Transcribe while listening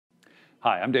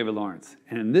Hi, I'm David Lawrence,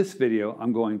 and in this video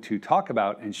I'm going to talk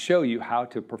about and show you how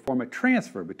to perform a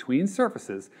transfer between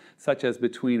surfaces, such as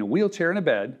between a wheelchair and a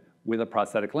bed with a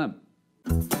prosthetic limb.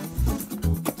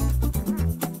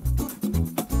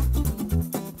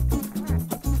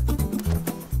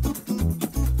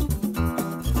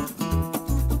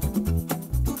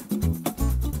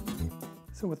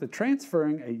 So with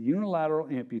transferring a unilateral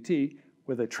amputee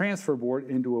with a transfer board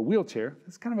into a wheelchair,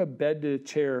 it's kind of a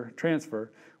bed-to-chair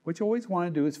transfer. What you always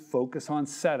want to do is focus on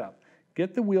setup.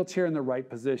 Get the wheelchair in the right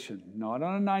position, not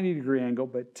on a 90-degree angle,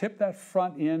 but tip that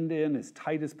front end in as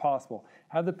tight as possible.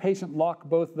 Have the patient lock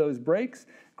both those brakes,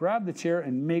 grab the chair,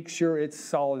 and make sure it's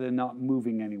solid and not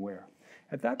moving anywhere.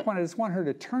 At that point, I just want her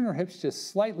to turn her hips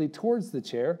just slightly towards the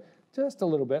chair, just a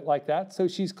little bit like that, so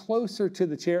she's closer to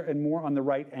the chair and more on the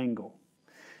right angle.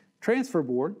 Transfer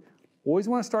board, always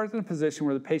want to start in a position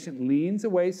where the patient leans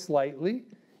away slightly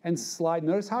and slide.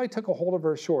 Notice how I took a hold of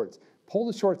her shorts. Pull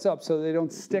the shorts up so they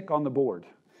don't stick on the board.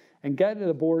 And get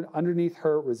the board underneath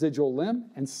her residual limb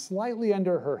and slightly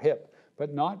under her hip,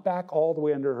 but not back all the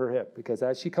way under her hip, because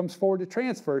as she comes forward to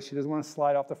transfer, she doesn't want to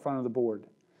slide off the front of the board.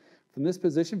 From this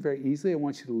position, very easily, I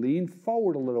want you to lean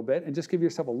forward a little bit and just give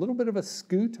yourself a little bit of a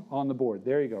scoot on the board.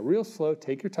 There you go, real slow,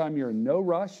 take your time, you're in no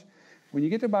rush. When you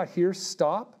get to about here,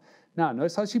 stop. Now,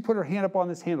 notice how she put her hand up on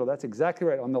this handle. That's exactly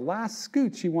right. On the last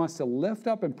scoot, she wants to lift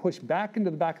up and push back into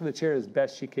the back of the chair as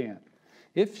best she can.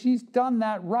 If she's done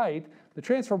that right, the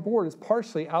transfer board is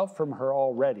partially out from her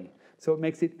already, so it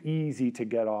makes it easy to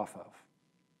get off of.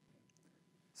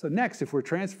 So next, if we're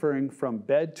transferring from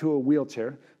bed to a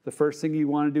wheelchair, the first thing you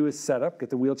want to do is set up, get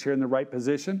the wheelchair in the right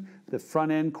position, the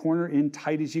front end corner in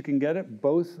tight as you can get it,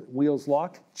 both wheels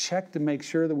locked, check to make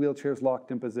sure the wheelchair is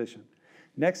locked in position.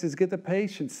 Next is get the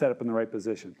patient set up in the right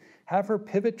position. Have her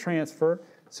pivot transfer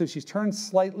so she's turned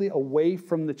slightly away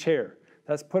from the chair.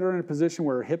 That's put her in a position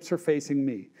where her hips are facing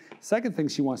me. Second thing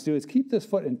she wants to do is keep this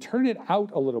foot and turn it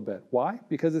out a little bit. Why?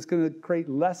 Because it's going to create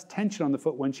less tension on the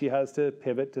foot when she has to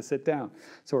pivot to sit down.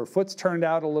 So her foot's turned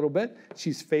out a little bit.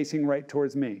 She's facing right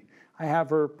towards me. I have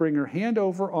her bring her hand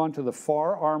over onto the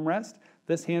far armrest.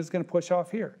 This hand's going to push off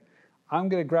here. I'm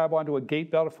going to grab onto a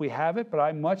Gait belt if we have it, but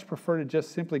I much prefer to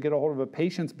just simply get a hold of a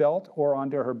patient's belt or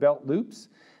onto her belt loops.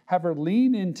 Have her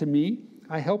lean into me.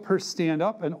 I help her stand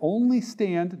up, and only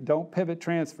stand, don't pivot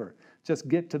transfer. Just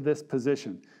get to this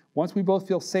position. Once we both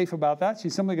feel safe about that,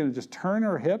 she's simply going to just turn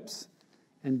her hips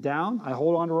and down. I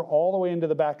hold onto her all the way into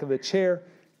the back of the chair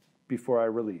before I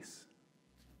release.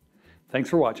 Thanks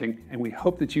for watching, and we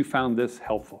hope that you found this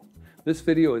helpful. This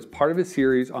video is part of a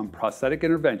series on prosthetic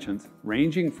interventions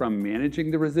ranging from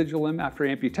managing the residual limb after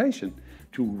amputation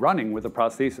to running with a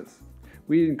prosthesis.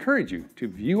 We encourage you to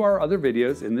view our other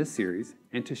videos in this series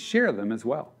and to share them as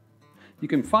well. You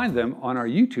can find them on our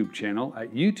YouTube channel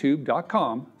at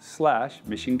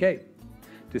youtube.com/MissionGait.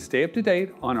 To stay up to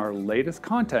date on our latest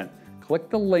content, click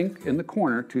the link in the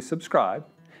corner to subscribe,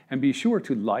 and be sure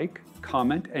to like,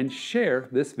 comment, and share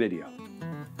this video.